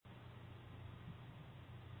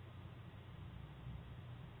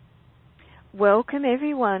Welcome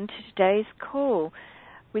everyone to today's call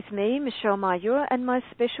with me, Michelle Mayura, and my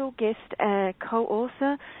special guest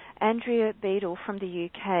co-author, Andrea Beadle from the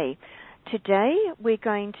UK. Today we're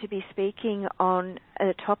going to be speaking on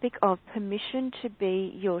a topic of permission to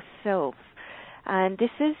be yourself. And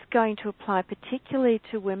this is going to apply particularly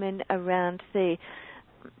to women around the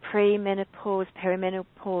pre-menopause,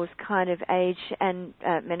 perimenopause kind of age, and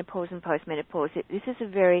menopause and post-menopause. This is a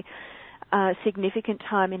very significant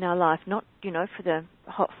time in our life, not, for the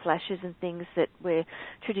hot flashes and things that we're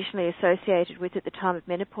traditionally associated with at the time of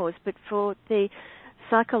menopause, but for the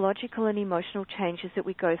psychological and emotional changes that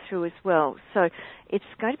we go through as well. So it's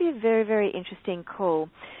going to be a very, very interesting call.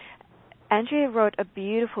 Andrea wrote a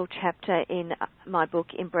beautiful chapter in my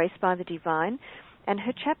book, Embraced by the Divine, and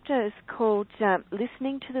her chapter is called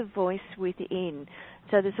Listening to the Voice Within.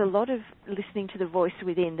 So there's a lot of listening to the voice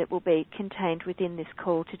within that will be contained within this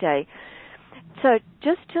call today. So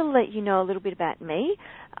just to let you know a little bit about me,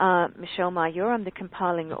 Michelle Mayura, I'm the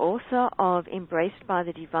compiling author of Embraced by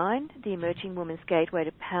the Divine, the Emerging Woman's Gateway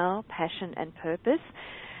to Power, Passion and Purpose.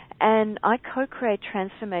 And I co-create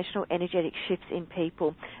transformational energetic shifts in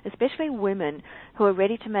people, especially women who are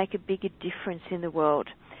ready to make a bigger difference in the world.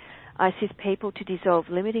 I assist people to dissolve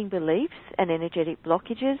limiting beliefs and energetic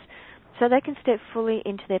blockages so they can step fully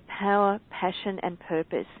into their power, passion and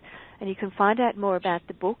purpose. And you can find out more about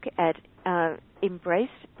the book at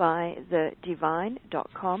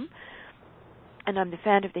embracedbythedivine.com. And I'm the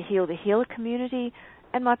founder of the Heal the Healer community,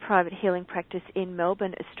 and my private healing practice in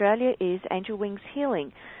Melbourne, Australia is Angel Wings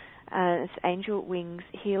Healing. It's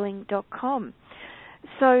angelwingshealing.com.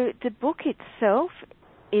 So the book itself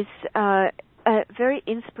is a very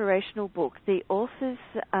inspirational book. The authors,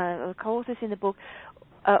 co-authors in the book,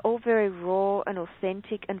 are all very raw and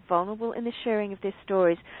authentic and vulnerable in the sharing of their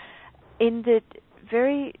stories, in the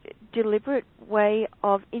very deliberate way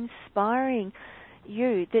of inspiring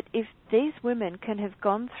you that if these women can have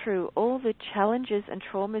gone through all the challenges and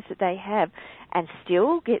traumas that they have and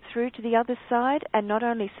still get through to the other side and not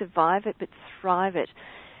only survive it but thrive it,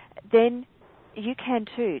 then you can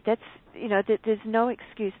too. That's, there's no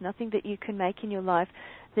excuse, nothing that you can make in your life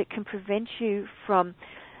that can prevent you from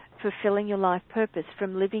fulfilling your life purpose,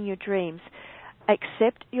 from living your dreams.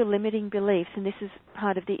 Accept your limiting beliefs, and this is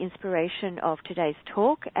part of the inspiration of today's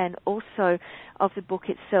talk and also of the book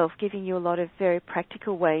itself, giving you a lot of very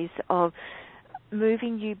practical ways of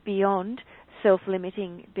moving you beyond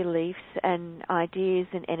self-limiting beliefs and ideas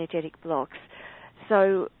and energetic blocks.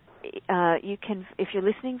 So you can, if you're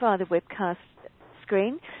listening via the webcast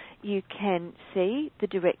screen, you can see the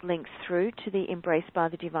direct links through to the Embraced by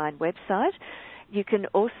the Divine website. You can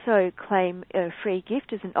also claim a free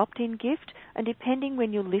gift as an opt-in gift, and depending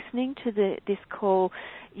when you're listening to this call,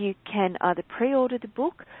 you can either pre-order the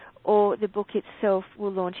book or the book itself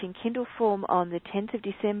will launch in Kindle form on the 10th of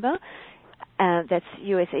December, that's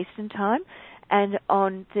US Eastern Time, and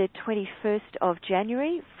on the 21st of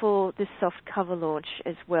January for the soft cover launch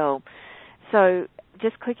as well. So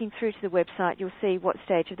just clicking through to the website, you'll see what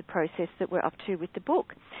stage of the process that we're up to with the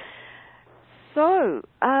book. So,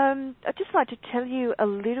 I'd just like to tell you a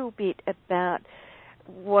little bit about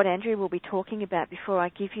what Andrea will be talking about before I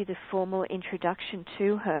give you the formal introduction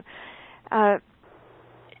to her.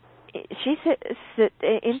 She says that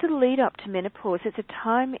in the lead up to menopause, it's a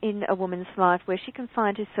time in a woman's life where she can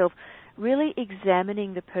find herself really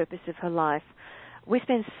examining the purpose of her life. We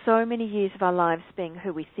spend so many years of our lives being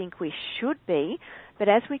who we think we should be, but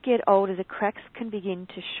as we get older, the cracks can begin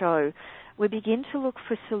to show. We begin to look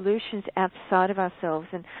for solutions outside of ourselves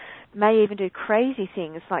and may even do crazy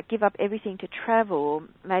things like give up everything to travel, or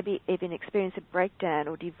maybe even experience a breakdown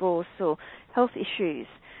or divorce or health issues,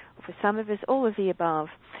 or for some of us, all of the above.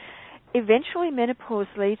 Eventually, menopause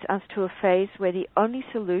leads us to a phase where the only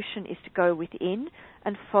solution is to go within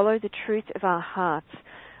and follow the truth of our hearts.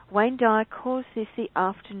 Wayne Dyer calls this the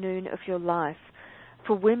afternoon of your life.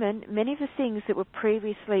 For women, many of the things that were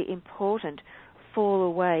previously important fall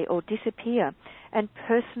away or disappear, and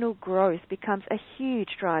personal growth becomes a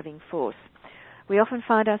huge driving force. We often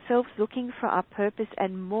find ourselves looking for our purpose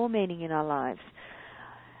and more meaning in our lives.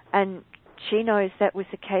 And she knows that was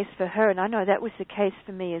the case for her, and I know that was the case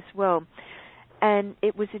for me as well. And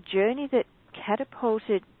it was a journey that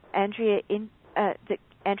catapulted Andrea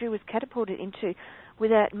was catapulted into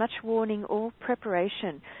without much warning or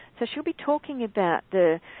preparation. So she'll be talking about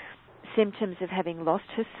the symptoms of having lost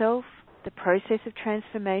herself, the process of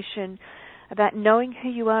transformation, about knowing who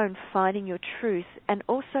you are and finding your truth, and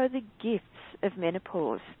also the gifts of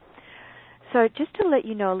menopause. So just to let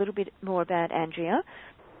you know a little bit more about Andrea,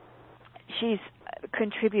 she's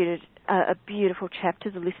contributed a beautiful chapter,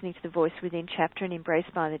 the Listening to the Voice Within chapter and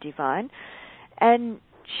Embraced by the Divine. And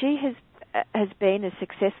she has been a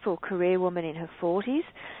successful career woman in her 40s.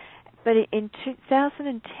 But in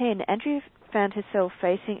 2010, Andrea found herself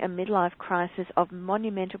facing a midlife crisis of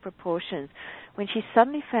monumental proportions when she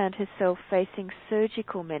suddenly found herself facing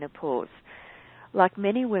surgical menopause. Like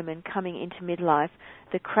many women coming into midlife,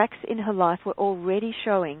 the cracks in her life were already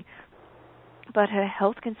showing, but her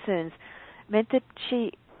health concerns meant that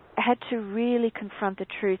she had to really confront the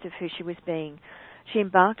truth of who she was being. She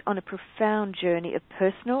embarked on a profound journey of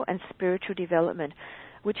personal and spiritual development,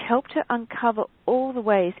 which helped her uncover all the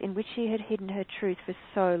ways in which she had hidden her truth for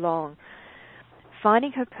so long.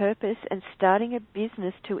 Finding her purpose and starting a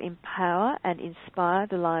business to empower and inspire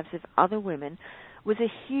the lives of other women was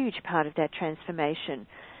a huge part of that transformation.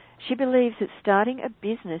 She believes that starting a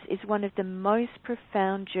business is one of the most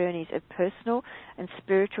profound journeys of personal and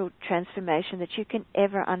spiritual transformation that you can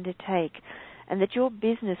ever undertake, and that your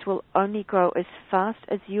business will only grow as fast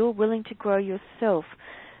as you're willing to grow yourself,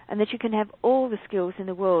 and that you can have all the skills in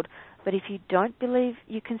the world, but if you don't believe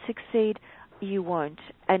you can succeed, you won't.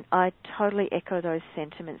 And I totally echo those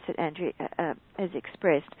sentiments that Andrea has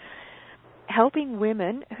expressed. Helping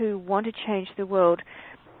women who want to change the world,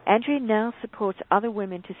 Andrea now supports other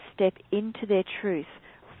women to step into their truth,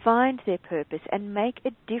 find their purpose, and make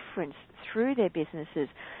a difference through their businesses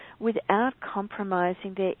without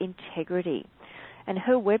compromising their integrity. And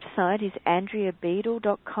her website is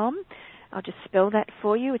AndreaBeadle.com. I'll just spell that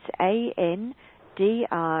for you. It's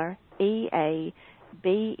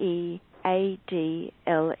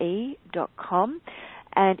AndreaBeadle.com.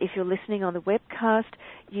 And if you're listening on the webcast,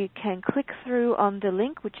 you can click through on the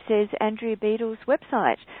link which says Andrea Beadle's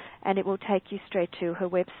website, and it will take you straight to her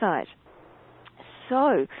website.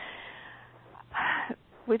 So,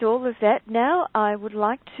 with all of that, now I would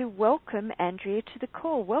like to welcome Andrea to the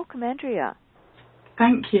call. Welcome, Andrea.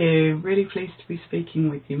 Thank you. Really pleased to be speaking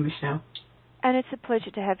with you, Michelle. And it's a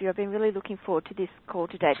pleasure to have you. I've been really looking forward to this call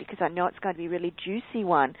today because I know it's going to be a really juicy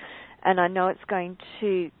one, and I know it's going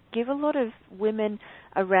to give a lot of women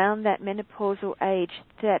around that menopausal age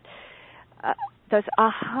that those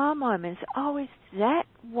aha moments. Oh, is that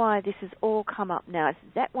why this has all come up now? Is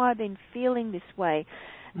that why I've been feeling this way?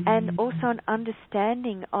 Mm-hmm. And also an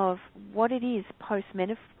understanding of what it is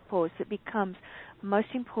post-menopause that becomes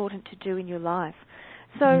most important to do in your life.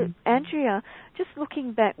 So, Andrea, just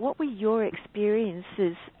looking back, what were your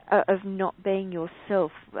experiences of not being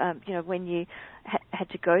yourself, when you had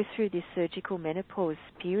to go through this surgical menopause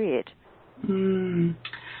period?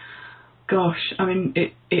 Gosh, I mean,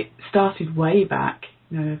 it started way back,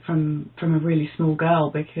 from a really small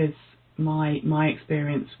girl, because my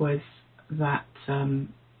experience was that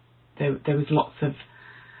there was lots of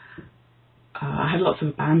I had lots of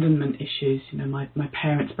abandonment issues, my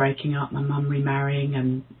parents breaking up, my mum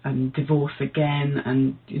remarrying and divorce again,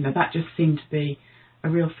 and that just seemed to be a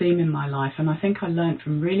real theme in my life. And I think I learned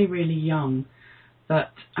from really, really young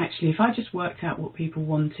that actually if I just worked out what people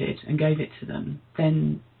wanted and gave it to them,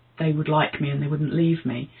 then they would like me and they wouldn't leave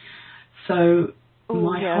me. So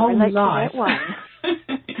my whole life,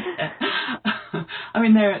 I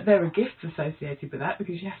mean, there are gifts associated with that,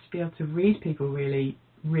 because you have to be able to read people really,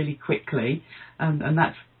 really quickly, and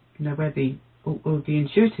that's where all the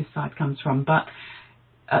intuitive side comes from. But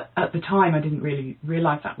at the time, I didn't really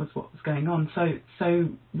realise that was what was going on. So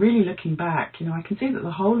really looking back, I can see that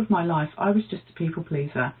the whole of my life I was just a people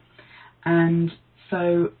pleaser, and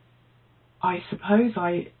so I suppose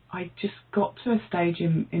I just got to a stage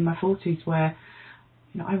in my 40s where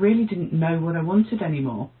I really didn't know what I wanted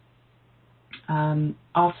anymore.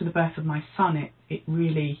 After the birth of my son, it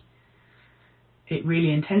really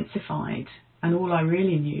intensified, and all I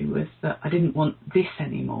really knew was that I didn't want this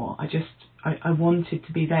anymore. I wanted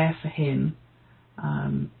to be there for him,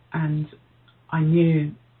 and I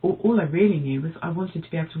knew, all I really knew was I wanted to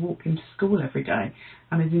be able to walk him to school every day,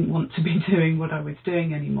 and I didn't want to be doing what I was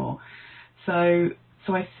doing anymore. So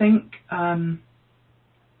I think the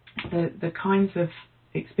kinds of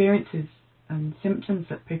experiences and symptoms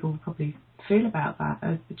that people probably feel about that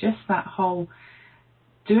are just that whole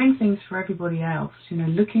doing things for everybody else,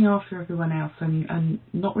 looking after everyone else, and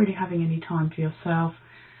not really having any time for yourself,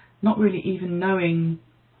 not really even knowing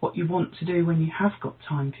what you want to do when you have got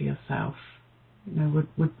time for yourself,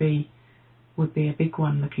 would be a big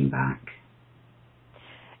one looking back.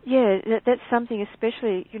 Yeah, that's something,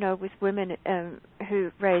 especially with women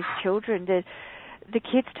who raise children. The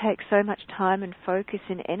kids take so much time and focus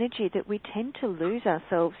and energy that we tend to lose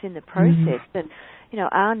ourselves in the process. And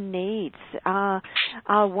our needs, our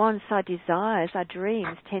wants, our desires, our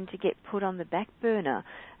dreams tend to get put on the back burner.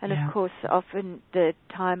 And of course, often the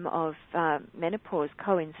time of menopause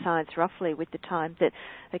coincides roughly with the time that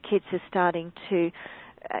the kids are starting to,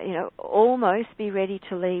 almost be ready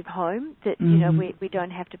to leave home. That we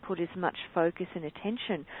don't have to put as much focus and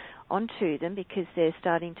attention onto them because they're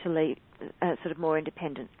starting to lead sort of more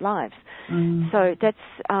independent lives. So that's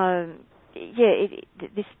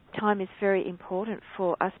this time is very important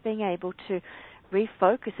for us being able to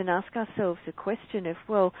refocus and ask ourselves the question of,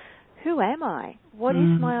 well, who am I? What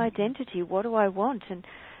is my identity? What do I want? And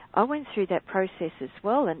I went through that process as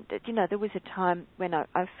well. And, there was a time when I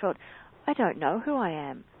felt, I don't know who I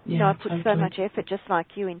am. I put so much effort, just like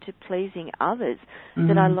you, into pleasing others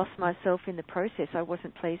that I lost myself in the process. I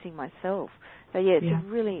wasn't pleasing myself. So, it's a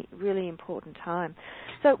really, really important time.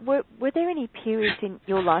 So were there any periods in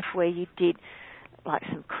your life where you did like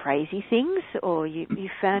some crazy things, or you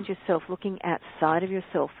found yourself looking outside of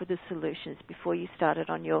yourself for the solutions before you started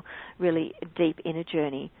on your really deep inner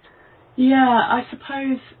journey? Yeah, I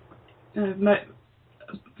suppose the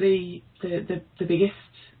biggest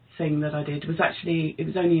thing that I did was actually, it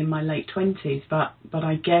was only in my late 20s, but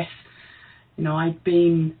I guess, I'd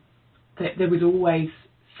been, there was always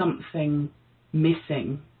something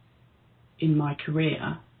missing in my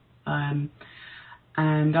career, and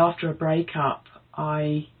after a breakup,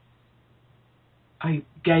 I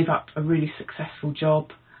gave up a really successful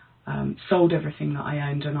job, sold everything that I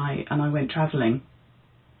owned, and I went travelling.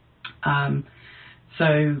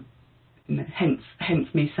 So, hence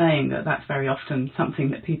me saying that that's very often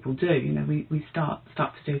something that people do. We start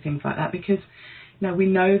to do things like that because, we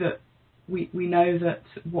know that we know that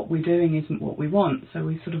what we're doing isn't what we want. So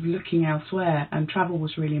we're sort of looking elsewhere, and travel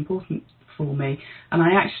was really important for me. And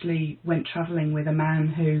I actually went travelling with a man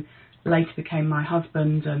who later became my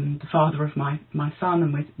husband and the father of my son,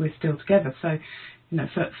 and we're still together. So,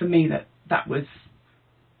 for me that was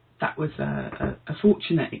a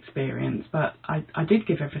fortunate experience, but I did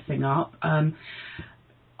give everything up.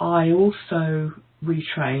 I also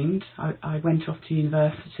retrained. I went off to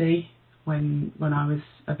university when I was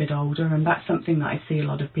a bit older, and that's something that I see a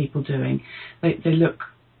lot of people doing. They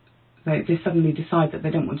suddenly decide that they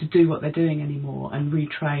don't want to do what they're doing anymore and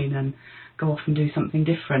retrain and go off and do something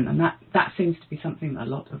different, and that seems to be something that a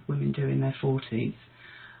lot of women do in their 40s.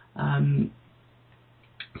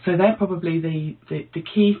 So they're probably the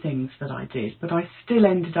key things that I did, but I still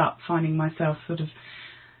ended up finding myself sort of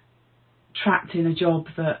trapped in a job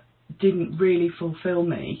that didn't really fulfill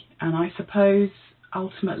me. And I suppose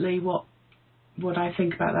ultimately what I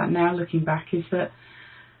think about that now, looking back, is that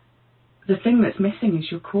the thing that's missing is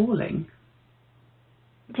your calling.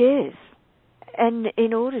 Yes. And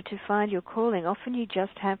in order to find your calling, often you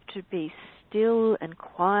just have to be still and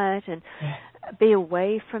quiet and be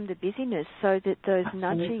away from the busyness so that those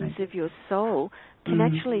nudgings of your soul can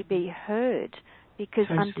actually be heard. Because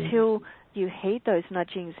until you heed those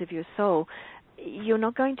nudgings of your soul, you're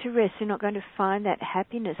not going to rest. You're not going to find that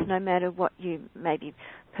happiness, no matter what you maybe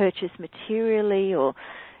purchase materially or,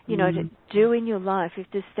 to do in your life. If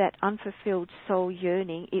there's that unfulfilled soul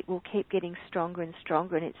yearning, it will keep getting stronger and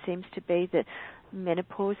stronger. And it seems to be that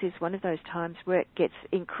menopause is one of those times where it gets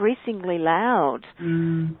increasingly loud.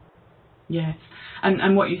 Yes,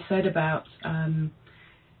 and what you said about I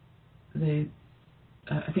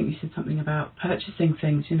think you said something about purchasing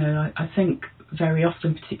things. I think very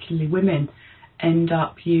often, particularly women, end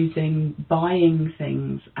up using buying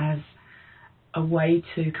things as a way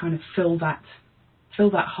to kind of fill that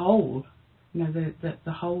hole. The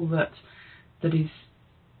hole that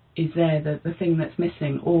is there, the thing that's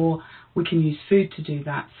missing. Or we can use food to do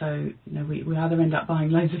that. So we either end up buying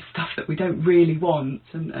loads of stuff that we don't really want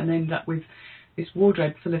and end up with this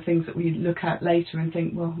wardrobe full of things that we look at later and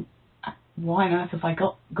think, well, why on earth have I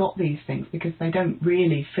got these things? Because they don't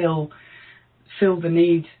really fill the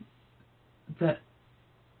need, that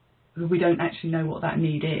we don't actually know what that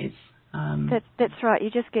need is. That's right. You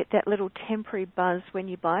just get that little temporary buzz when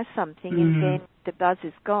you buy something, and then the buzz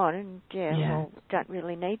is gone. And well, don't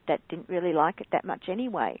really need that. Didn't really like it that much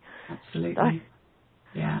anyway. Absolutely. So.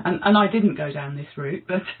 Yeah, and I didn't go down this route,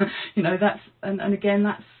 but that's and again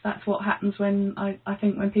that's what happens when I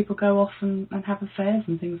think when people go off and have affairs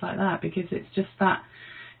and things like that, because it's just that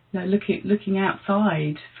looking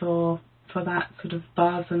outside for that sort of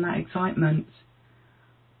buzz and that excitement.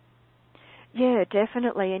 Yeah,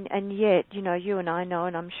 definitely. And yet, you and I know,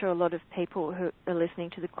 and I'm sure a lot of people who are listening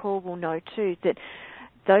to the call will know too, that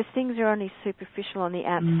those things are only superficial on the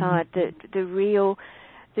outside. The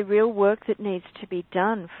real work that needs to be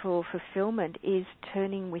done for fulfillment is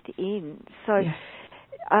turning within. So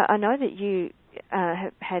I know that you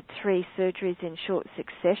have had 3 surgeries in short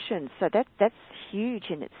succession. So that's huge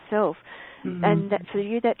in itself. Mm-hmm. And that, for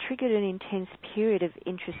you, that triggered an intense period of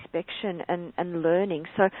introspection and learning.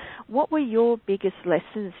 So what were your biggest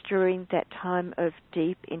lessons during that time of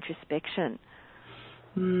deep introspection?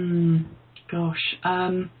 Gosh.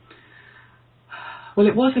 Well,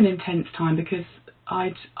 it was an intense time because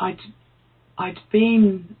I'd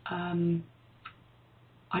been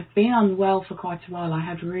unwell for quite a while. I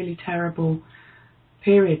had really terrible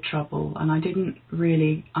period trouble, and I didn't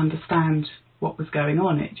really understand what was going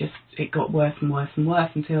on. It got worse and worse and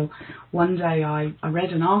worse until one day I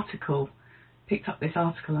read an article, picked up this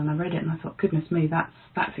article, and I read it, and I thought, goodness me,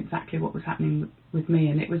 that's exactly what was happening with me.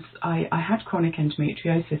 And it was I had chronic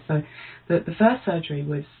endometriosis. So the first surgery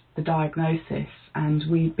was the diagnosis, and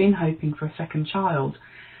we'd been hoping for a second child.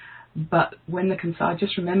 But I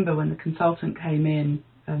just remember when the consultant came in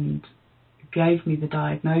and gave me the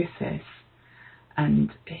diagnosis,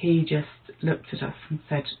 and he just looked at us and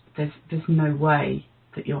said, "There's no way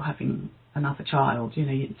that you're having another child. You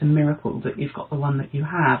know, it's a miracle that you've got the one that you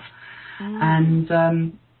have." And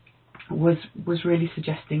was really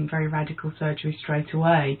suggesting very radical surgery straight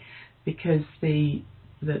away, because the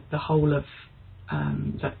whole of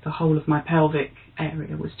my pelvic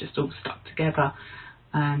area was just all stuck together,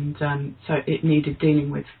 and so it needed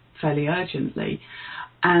dealing with fairly urgently.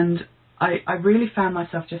 And I really found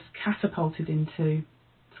myself just catapulted into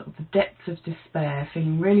sort of the depths of despair,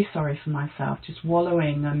 feeling really sorry for myself, just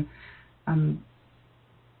wallowing and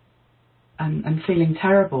feeling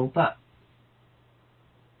terrible. But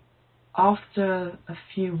after a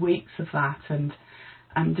few weeks of that and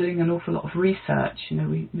doing an awful lot of research, you know,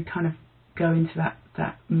 we kind of go into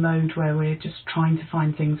that mode where we're just trying to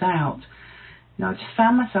find things out. You know, I just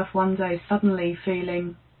found myself one day suddenly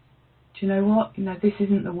feeling, do you know what? You know, this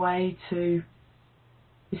isn't the way to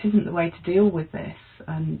deal with this.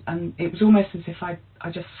 And it was almost as if I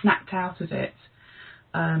just snapped out of it,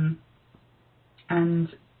 and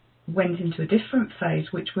went into a different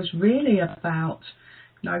phase, which was really about,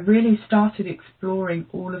 you know, I really started exploring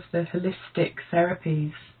all of the holistic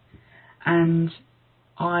therapies, and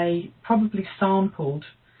I probably sampled,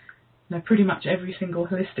 you know, pretty much every single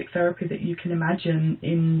holistic therapy that you can imagine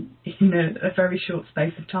in a very short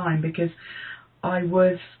space of time, because I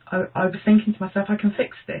was thinking to myself, I can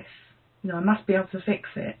fix this. You know, I must be able to fix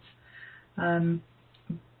it.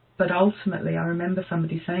 But ultimately, I remember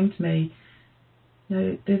somebody saying to me, you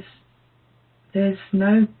know, there's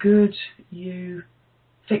no good you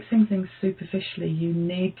fixing things superficially. You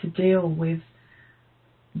need to deal with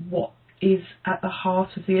what is at the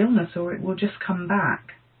heart of the illness, or it will just come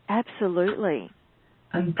back. Absolutely.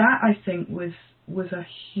 And that, I think, was a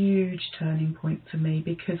huge turning point for me,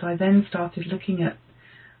 because I then started looking at,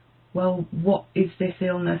 well, what is this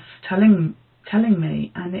illness telling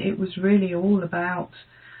me? And it was really all about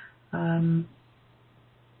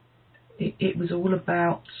it was all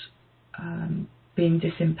about being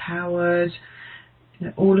disempowered, you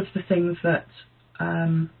know, all of the things that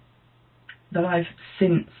I've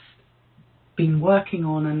since been working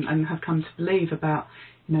on and have come to believe about,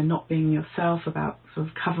 you know, not being yourself, about sort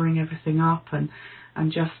of covering everything up and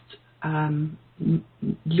just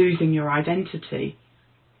losing your identity.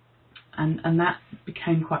 And that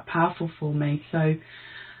became quite powerful for me. So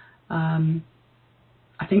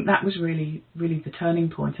I think that was really, really the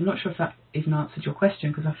turning point. I'm not sure if that even answered your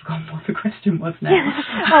question, because I've forgotten what the question was now.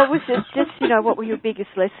 Oh, it was just, you know, what were your biggest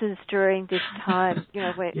lessons during this time, you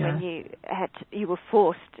know, when you were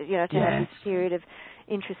forced, you know, to have this period of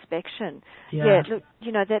introspection. Yeah, look,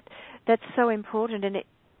 you know, that's so important, and it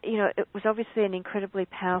was obviously an incredibly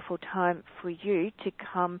powerful time for you to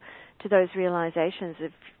come to those realizations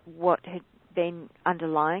of what had been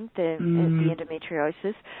underlying the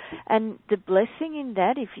endometriosis, and the blessing in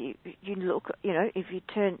that, if you look, you know, if you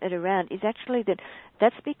turn it around, is actually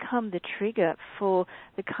that's become the trigger for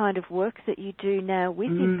the kind of work that you do now with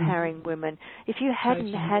empowering women. If you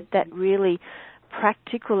hadn't had that really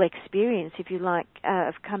practical experience, if you like,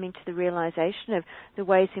 of coming to the realization of the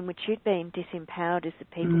ways in which you'd been disempowered as a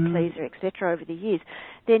people pleaser, etc., over the years,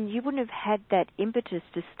 then you wouldn't have had that impetus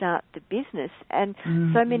to start the business. And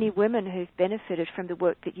so many women who've benefited from the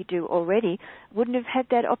work that you do already wouldn't have had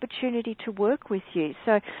that opportunity to work with you.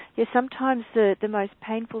 So, yeah, sometimes the most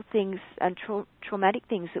painful things and traumatic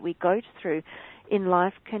things that we go through in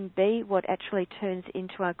life can be what actually turns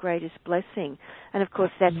into our greatest blessing. And of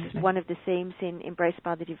course, that's one of the themes in Embraced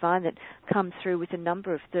by the Divine that come through with a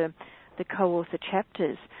number of the co-author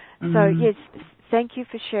chapters. So yes, thank you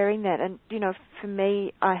for sharing that. And, you know, for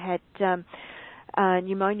me, I had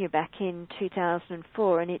pneumonia back in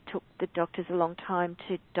 2004, and it took the doctors a long time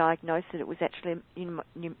to diagnose that it was actually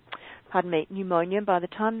pneumonia. By the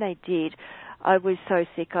time they did, I was so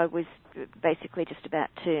sick I was basically just about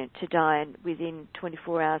to die, and within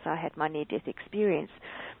 24 hours I had my near-death experience.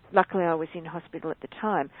 Luckily I was in hospital at the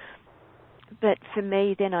time. But for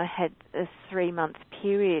me, then I had a 3-month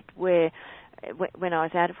period where when I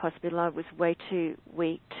was out of hospital, I was way too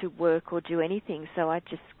weak to work or do anything. So I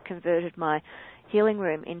just converted my healing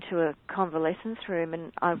room into a convalescence room,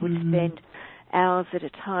 and I would spend hours at a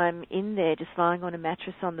time in there just lying on a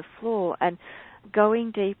mattress on the floor and going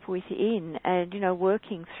deep within and,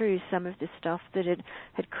 working through some of the stuff that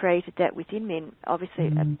had created that within me. And obviously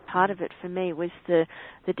a part of it for me was the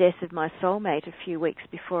death of my soulmate a few weeks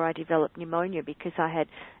before I developed pneumonia, because I had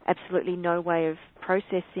absolutely no way of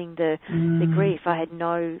processing the grief. I had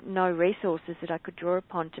no resources that I could draw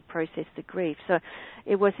upon to process the grief. So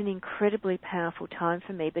it was an incredibly powerful time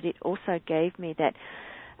for me, but it also gave me that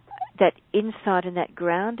insight and that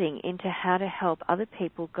grounding into how to help other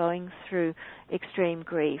people going through extreme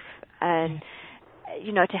grief, and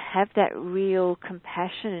to have that real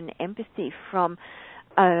compassion and empathy from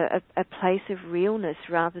a place of realness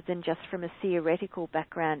rather than just from a theoretical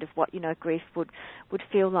background of what grief would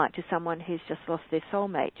feel like to someone who's just lost their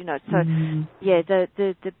soulmate.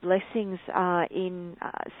 The blessings are in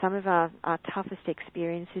some of our toughest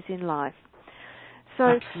experiences in life. So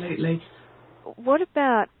absolutely. What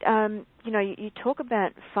about, you talk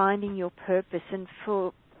about finding your purpose, and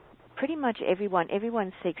for pretty much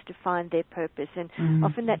everyone seeks to find their purpose, and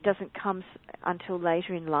often that doesn't come until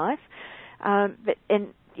later in life.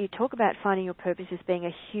 And you talk about finding your purpose as being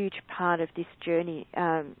a huge part of this journey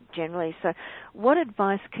generally. So what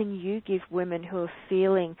advice can you give women who are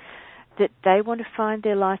feeling that they want to find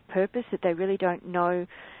their life purpose, that they really don't know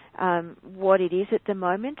what it is at the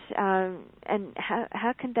moment, and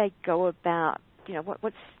how can they go about,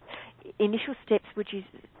 what's initial steps would you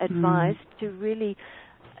advise to really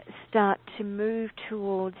start to move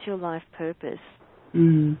towards your life purpose?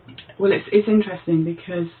 Well, it's interesting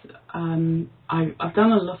because I've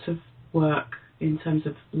done a lot of work in terms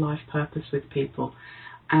of life purpose with people,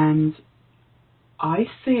 and I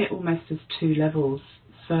see it almost as two levels.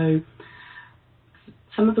 So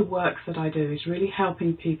some of the work that I do is really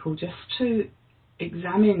helping people just to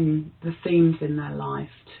examine the themes in their life,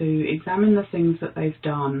 to examine the things that they've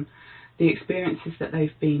done, the experiences that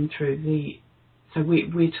they've been through. So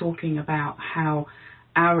we're talking about how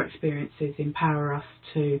our experiences empower us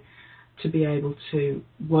to be able to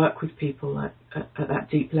work with people at that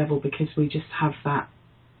deep level, because we just have that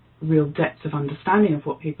real depth of understanding of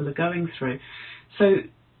what people are going through. So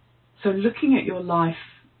looking at your life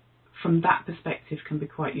from that perspective can be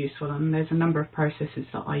quite useful, and there's a number of processes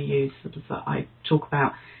that I use that I talk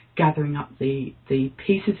about gathering up the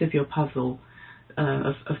pieces of your puzzle,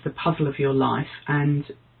 of the puzzle of your life. And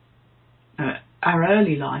our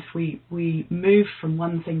early life, we move from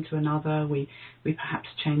one thing to another, we perhaps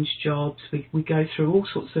change jobs, we go through all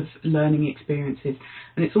sorts of learning experiences,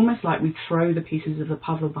 and it's almost like we throw the pieces of the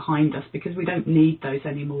puzzle behind us because we don't need those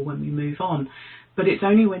anymore when we move on. But it's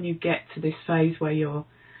only when you get to this phase where you're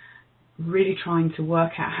really trying to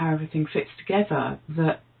work out how everything fits together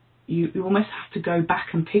that you almost have to go back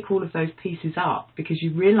and pick all of those pieces up, because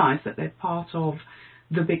you realise that they're part of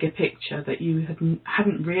the bigger picture that you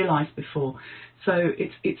hadn't realised before. So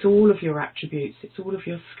it's all of your attributes, it's all of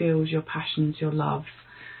your skills, your passions, your loves,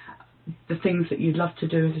 the things that you'd love to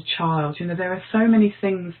do as a child. There are so many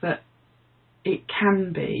things that it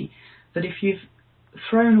can be that if you've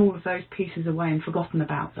thrown all of those pieces away and forgotten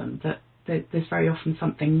about them, that there's very often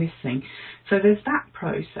something missing. So there's that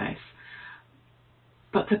process.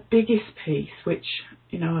 But the biggest piece, which,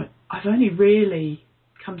 I've only really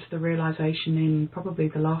come to the realisation in probably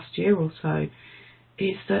the last year or so,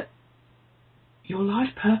 is that your life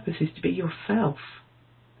purpose is to be yourself.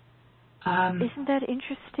 Isn't that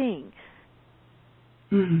interesting?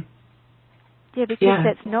 Yeah, because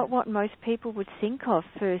that's not what most people would think of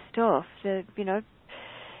first off.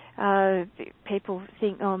 People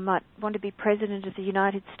think, I might want to be president of the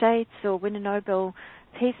United States or win a Nobel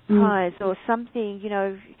Peace Prize or something,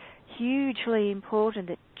 hugely important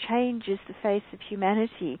that changes the face of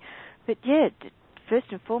humanity. But first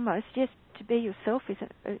and foremost, to be yourself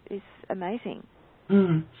is amazing.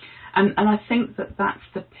 And I think that's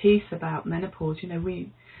the piece about menopause.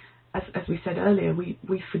 We, as we said earlier,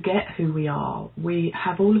 we forget who we are. We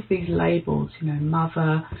have all of these labels,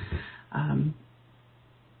 mother,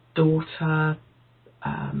 daughter,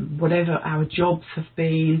 whatever our jobs have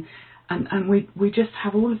been, and we just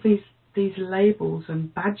have all of these labels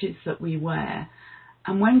and badges that we wear,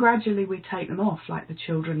 And when gradually we take them off, like the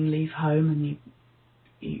children leave home and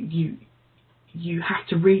you have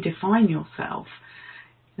to redefine yourself.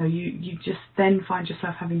 You know, you just then find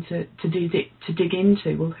yourself having to dig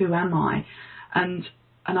into, well, who am I? And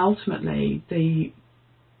ultimately,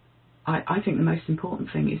 I think the most important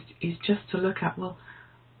thing is just to look at, well,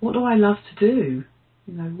 what do I love to do?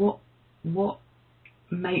 You know, what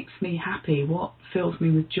makes me happy? What fills me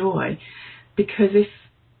with joy? Because if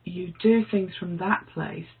you do things from that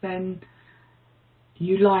place, then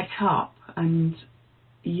you light up and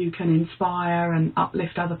you can inspire and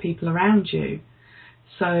uplift other people around you.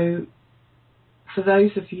 So for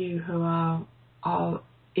those of you who are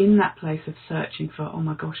in that place of searching for, oh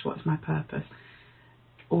my gosh, what's my purpose?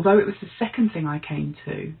 Although it was the second thing I came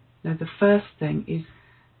to, you know, the first thing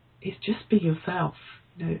is just be yourself.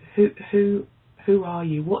 You know, who are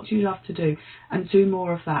you? What do you love to do? And do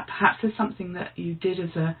more of that. Perhaps there's something that you did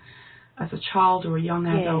as a child or a young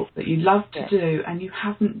adult that you love to do and you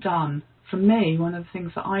haven't done. For me, one of the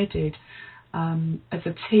things that I did as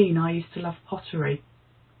a teen, I used to love pottery.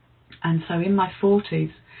 And so in my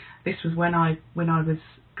 40s, this was when I was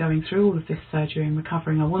going through all of this surgery and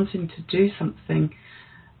recovering, I wanted to do something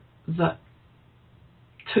that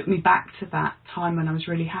took me back to that time when I was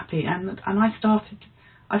really happy. And I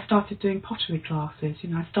started doing pottery classes. You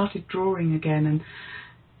know, I started drawing again and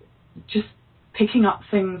just picking up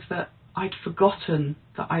things that I'd forgotten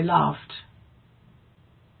that I loved.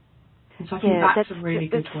 And so I think that's a really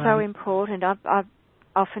good way. That's so important. I've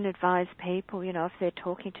often advise people, you know, if they're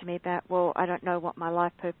talking to me about, well, I don't know what my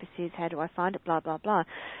life purpose is, how do I find it, blah, blah, blah.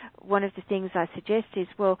 One of the things I suggest is,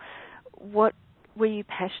 well, what were you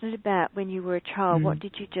passionate about when you were a child? What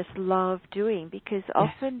did you just love doing? Because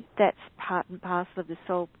often that's part and parcel of the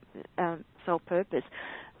soul purpose.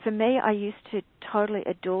 For me, I used to totally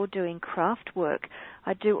adore doing craft work.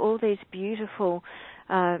 I do all these beautiful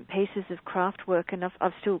pieces of craft work, and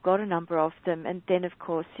I've still got a number of them. And then, of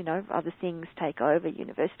course, you know, other things take over,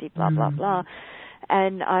 university, blah, blah, blah.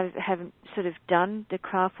 And I haven't sort of done the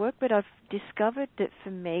craft work, but I've discovered that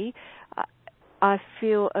for me, I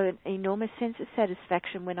feel an enormous sense of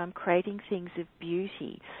satisfaction when I'm creating things of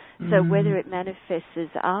beauty. So whether it manifests as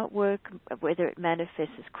artwork, whether it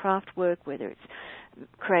manifests as craft work, whether it's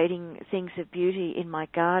creating things of beauty in my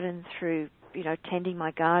garden through, you know, tending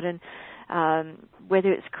my garden,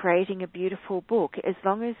 whether it's creating a beautiful book, as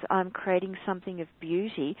long as I'm creating something of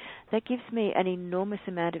beauty, that gives me an enormous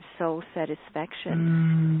amount of soul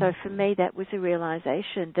satisfaction. So for me, that was a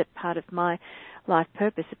realization that part of my life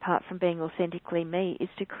purpose, apart from being authentically me, is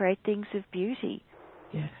to create things of beauty.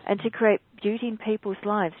 Yes. And to create beauty in people's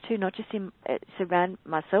lives too, not just surround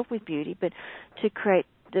myself with beauty, but to create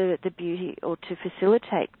the beauty, or to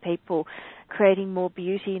facilitate people creating more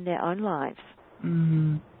beauty in their own lives.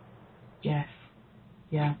 Yes.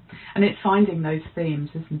 Yeah. And it's finding those themes,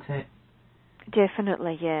 isn't it?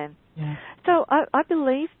 Definitely, yeah. Yeah. So I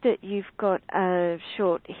believe that you've got a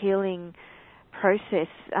short healing process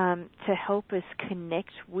to help us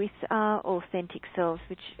connect with our authentic selves,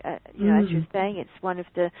 which, you know, as you're saying, it's one of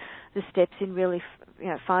the steps in really, you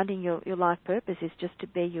know, finding your life purpose is just to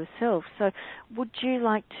be yourself. So would you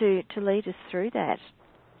like to lead us through that?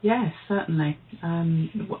 Yes, certainly.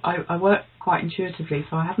 I work quite intuitively,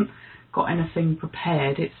 so I haven't got anything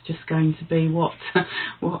prepared. It's just going to be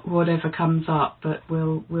whatever comes up. But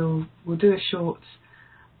we'll do a short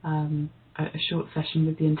session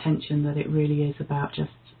with the intention that it really is about just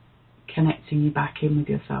connecting you back in with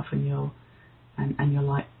yourself and your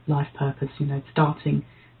life purpose. You know,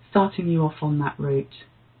 starting you off on that route.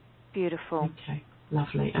 Beautiful. Okay,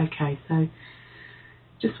 lovely. Okay, so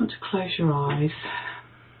just want to close your eyes.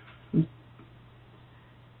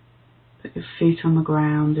 Put your feet on the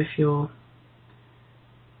ground if you're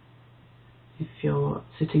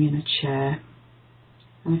sitting in a chair,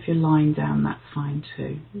 and if you're lying down, that's fine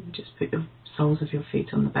too. Just put your soles of your feet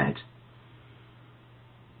on the bed.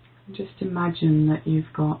 And just imagine that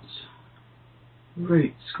you've got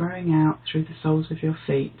roots growing out through the soles of your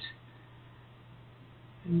feet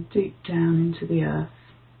and deep down into the earth,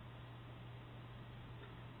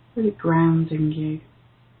 really grounding you.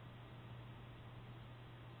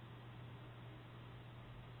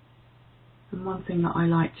 And one thing that I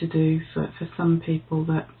like to do for some people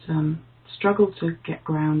that struggle to get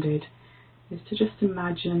grounded is to just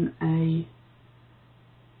imagine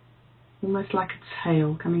almost like a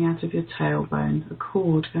tail coming out of your tailbone, a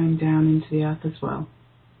cord going down into the earth as well.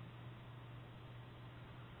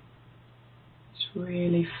 Just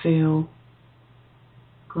really feel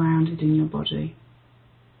grounded in your body.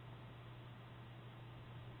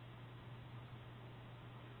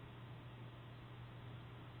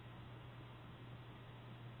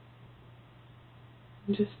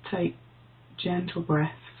 And just take gentle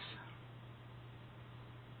breaths.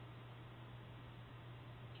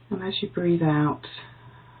 And as you breathe out,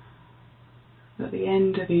 at the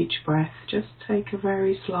end of each breath, just take a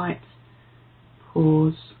very slight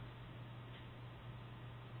pause.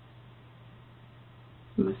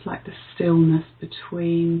 Almost like the stillness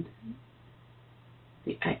between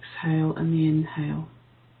the exhale and the inhale.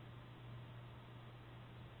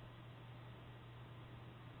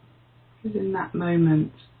 Because in that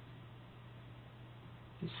moment,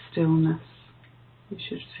 is stillness. You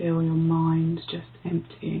should feel your mind just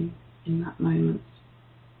emptying in that moment.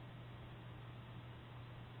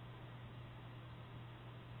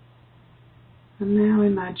 And now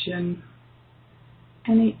imagine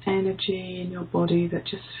any energy in your body that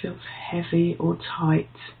just feels heavy or tight,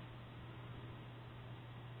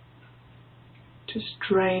 just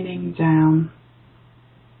draining down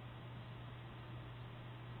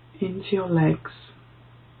into your legs,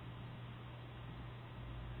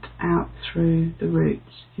 out through the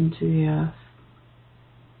roots into the earth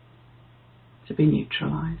to be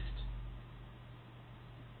neutralised.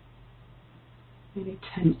 Any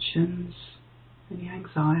tensions, any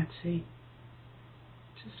anxiety,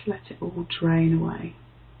 just let it all drain away.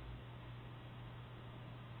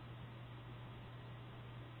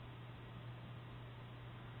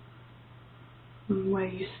 And where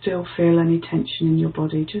you still feel any tension in your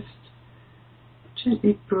body, just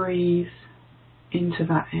gently breathe into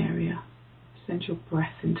that area. Send your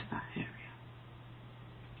breath into that area.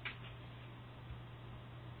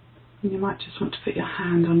 And you might just want to put your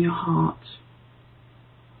hand on your heart.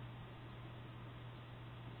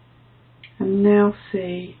 And now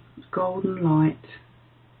see golden light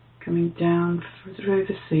coming down through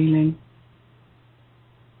the ceiling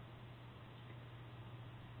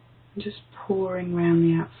and just pouring round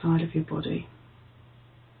the outside of your body,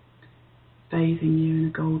 bathing you in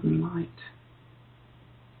a golden light.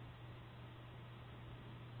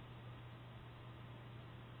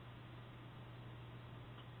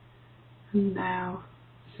 And now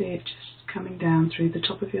see it just coming down through the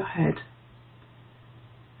top of your head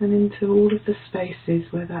and into all of the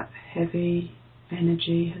spaces where that heavy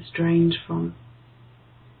energy has drained from,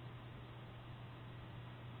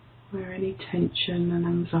 where any tension and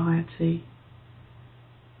anxiety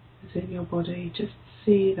is in your body. Just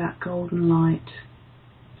see that golden light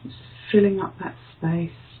just filling up that space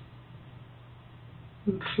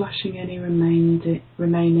and flushing any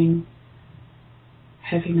remaining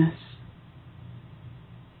heaviness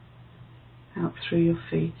out through your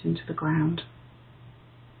feet into the ground.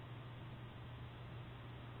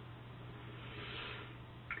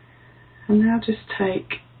 And now just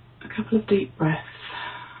take a couple of deep breaths.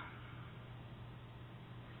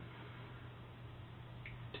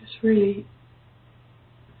 Just really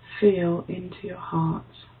feel into your heart.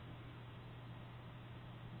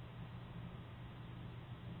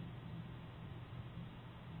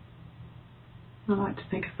 I like to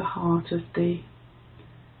think of the heart as the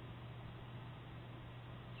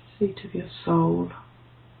seat of your soul.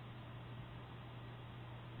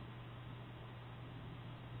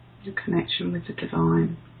 Your connection with the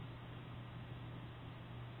divine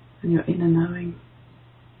and your inner knowing.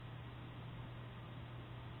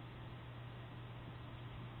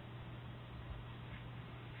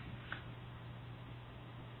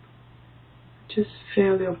 Just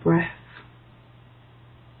feel your breath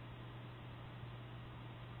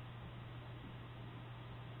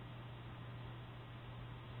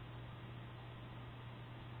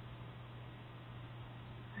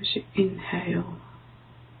as you inhale.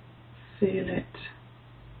 Feel it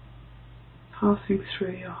passing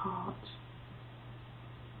through your heart.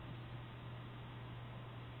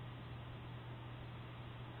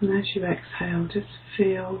 And as you exhale, just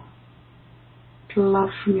feel the love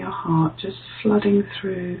from your heart just flooding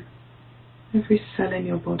through every cell in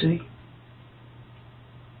your body.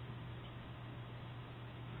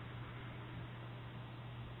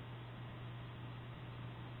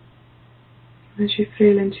 As you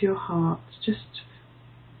feel into your heart, just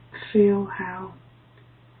feel how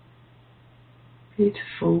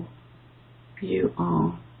beautiful you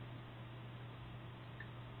are,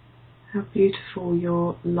 how beautiful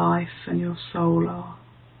your life and your soul are.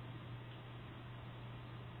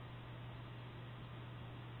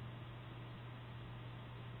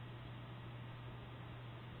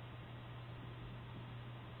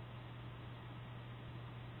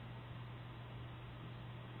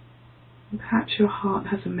 And perhaps your heart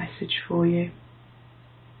has a message for you.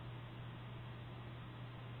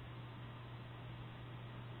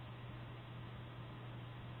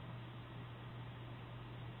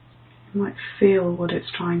 You might feel what it's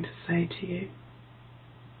trying to say to you.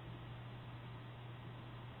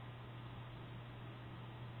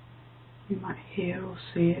 You might hear or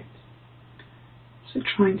see it. So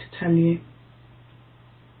trying to tell you.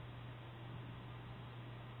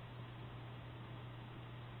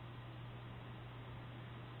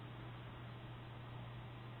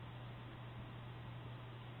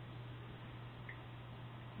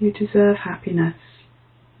 You deserve happiness,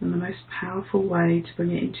 and the most powerful way to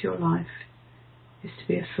bring it into your life is to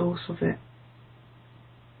be a source of it.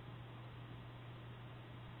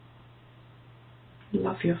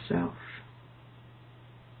 Love yourself,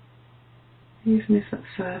 even if at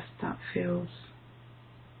first that feels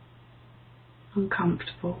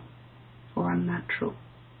uncomfortable or unnatural.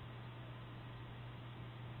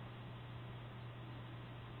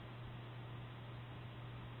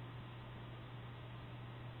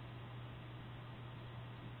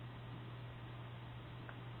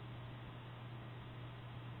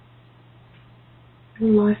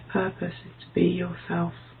 Your life purpose is to be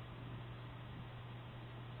yourself.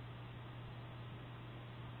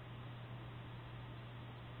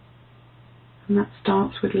 And that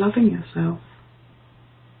starts with loving yourself.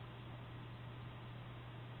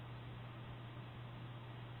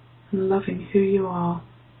 And loving who you are.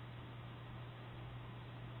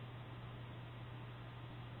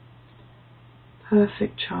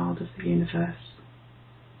 Perfect child of the universe.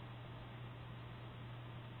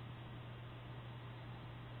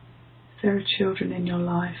 If there are children in your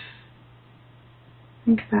life,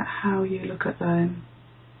 think about how you look at them.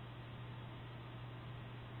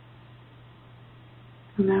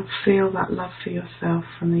 And now feel that love for yourself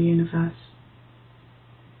from the universe.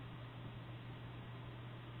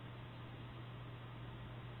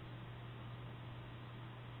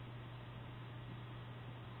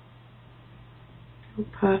 Your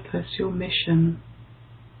purpose, your mission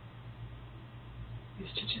is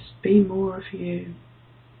to just be more of you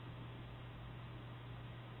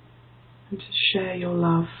and to share your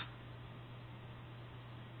love.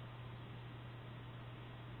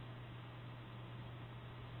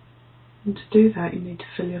 And to do that, you need to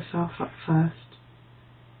fill yourself up first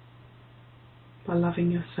by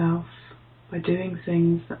loving yourself, by doing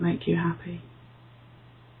things that make you happy.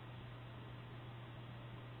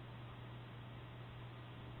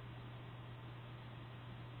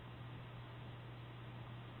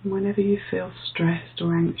 And whenever you feel stressed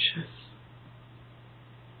or anxious,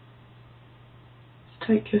 just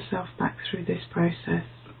take yourself back through this process.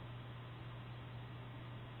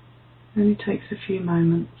 It only takes a few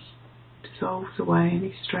moments, dissolves away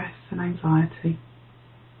any stress and anxiety.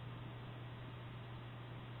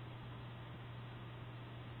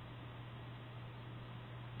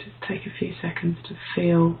 Just take a few seconds to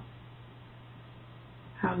feel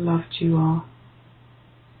how loved you are.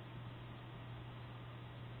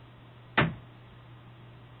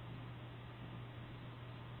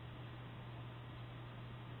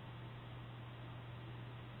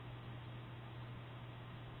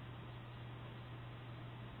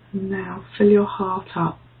 And now fill your heart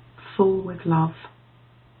up full with love.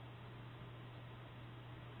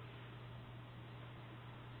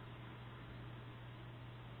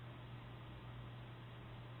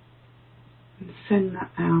 And send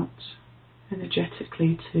that out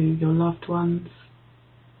energetically to your loved ones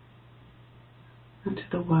and to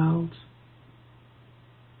the world.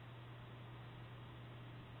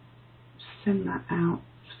 Send that out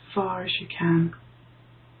as far as you can.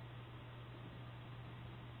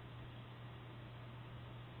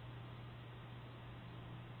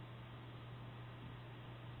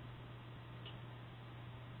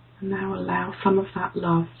 And now allow some of that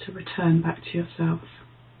love to return back to yourself.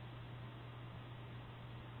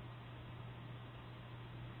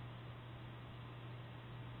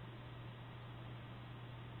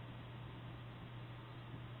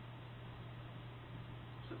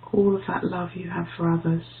 So all of that love you have for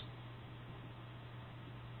others,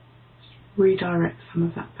 just redirect some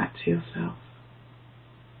of that back to yourself.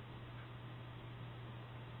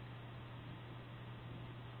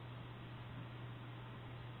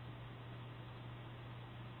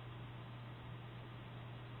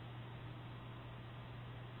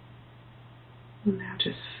 And now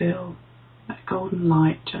just feel that golden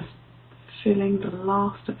light just filling the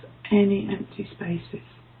last of any empty spaces.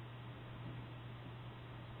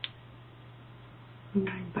 And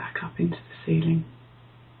going back up into the ceiling.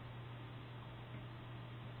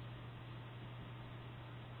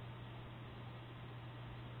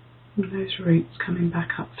 And those roots coming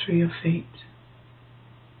back up through your feet.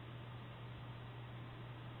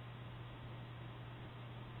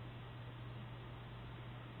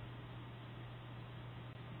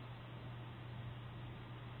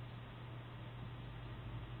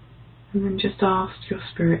 And then just ask your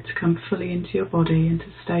spirit to come fully into your body and to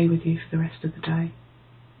stay with you for the rest of the day.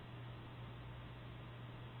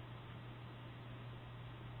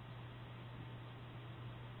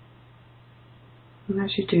 And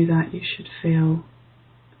as you do that, you should feel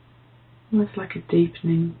almost like a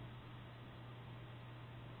deepening,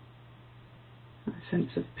 a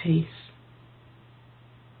sense of peace.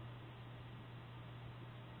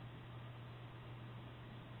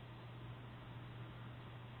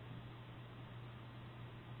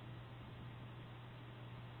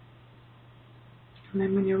 And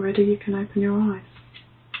then when you're ready, you can open your eyes.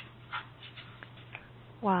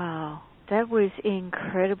 Wow, that was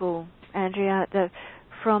incredible, Andrea.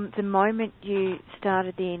 From the moment you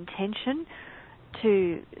started the intention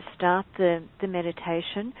to start the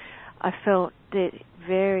meditation, I felt the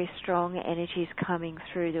very strong energies coming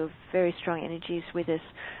through. There were very strong energies with us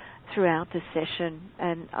throughout the session,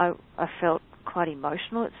 and I felt quite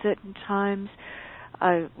emotional at certain times.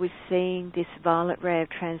 I was seeing this violet ray of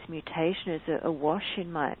transmutation as a wash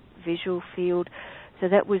in my visual field. So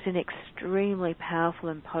that was an extremely powerful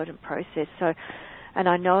and potent process. And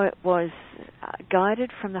I know it was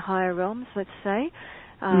guided from the higher realms, let's say,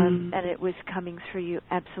 and it was coming through you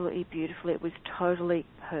absolutely beautifully. It was totally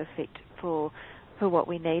perfect for what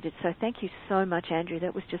we needed. So thank you so much, Andrew.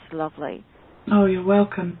 That was just lovely. Oh, you're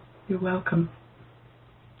welcome. You're welcome.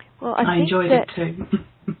 Well, I enjoyed it too.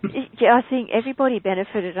 Yeah, I think everybody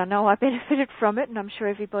benefited. I know I benefited from it, and I'm sure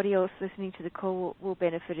everybody else listening to the call will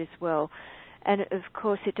benefit as well. And of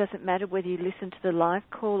course, it doesn't matter whether you listen to the live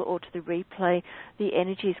call or to the replay, the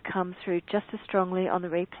energies come through just as strongly on the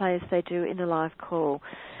replay as they do in the live call.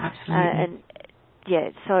 Absolutely. And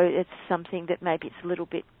yeah, so it's something that maybe it's a little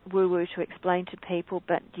bit woo-woo to explain to people,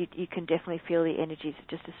 but you can definitely feel the energies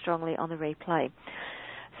just as strongly on the replay.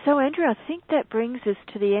 So, Andrew, I think that brings us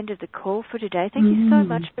to the end of the call for today. Thank you so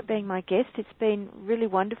much for being my guest. It's been really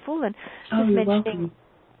wonderful. And just you're mentioning welcome.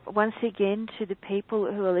 Once again to the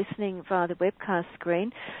people who are listening via the webcast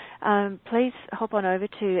screen, please hop on over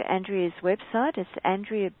to Andrea's website. It's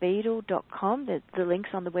andreabeadle.com. The link's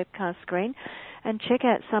on the webcast screen. And check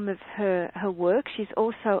out some of her work. She's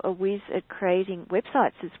also a whiz at creating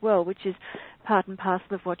websites as well, which is part and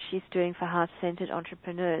parcel of what she's doing for heart-centered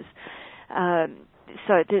entrepreneurs.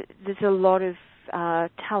 So there's a lot of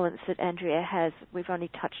talents that Andrea has. We've only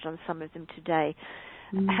touched on some of them today.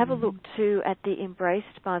 Have a look too at the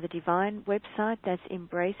Embraced by the Divine website. That's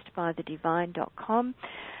embracedbythedivine.com,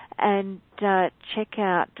 and check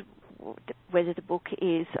out whether the book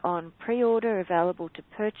is on pre-order, available to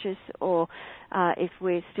purchase, or if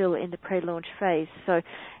we're still in the pre-launch phase. So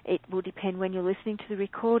it will depend when you're listening to the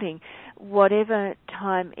recording. Whatever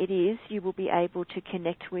time it is, you will be able to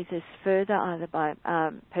connect with us further, either by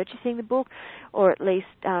purchasing the book or at least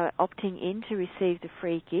opting in to receive the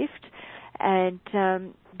free gift. And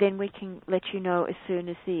then we can let you know as soon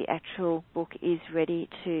as the actual book is ready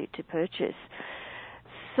to purchase.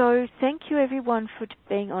 So thank you, everyone, for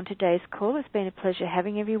being on today's call. It's been a pleasure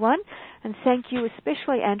having everyone. And thank you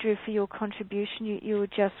especially, Andrew, for your contribution. You were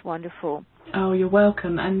just wonderful. Oh, you're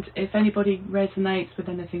welcome. And if anybody resonates with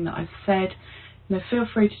anything that I've said, feel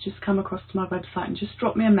free to just come across to my website and just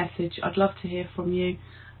drop me a message. I'd love to hear from you.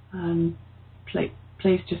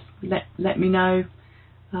 Please just let me know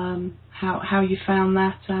how you found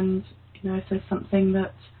that, and if there's something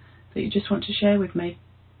that you just want to share with me.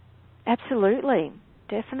 Absolutely,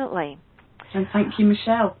 definitely. And thank you,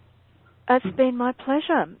 Michelle. It's been my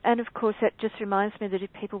pleasure. And of course, that just reminds me that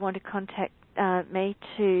if people want to contact me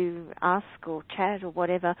to ask or chat or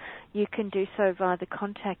whatever, you can do so via the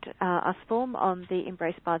Contact Us form on the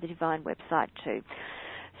Embraced by the Divine website too.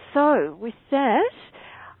 So with that,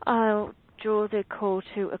 I'll draw the call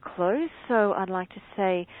to a close. So I'd like to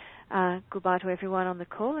say goodbye to everyone on the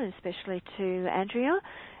call, and especially to Andrea.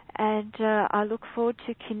 And I look forward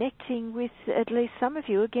to connecting with at least some of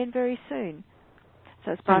you again very soon.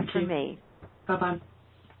 So it's bye from me. Bye-bye.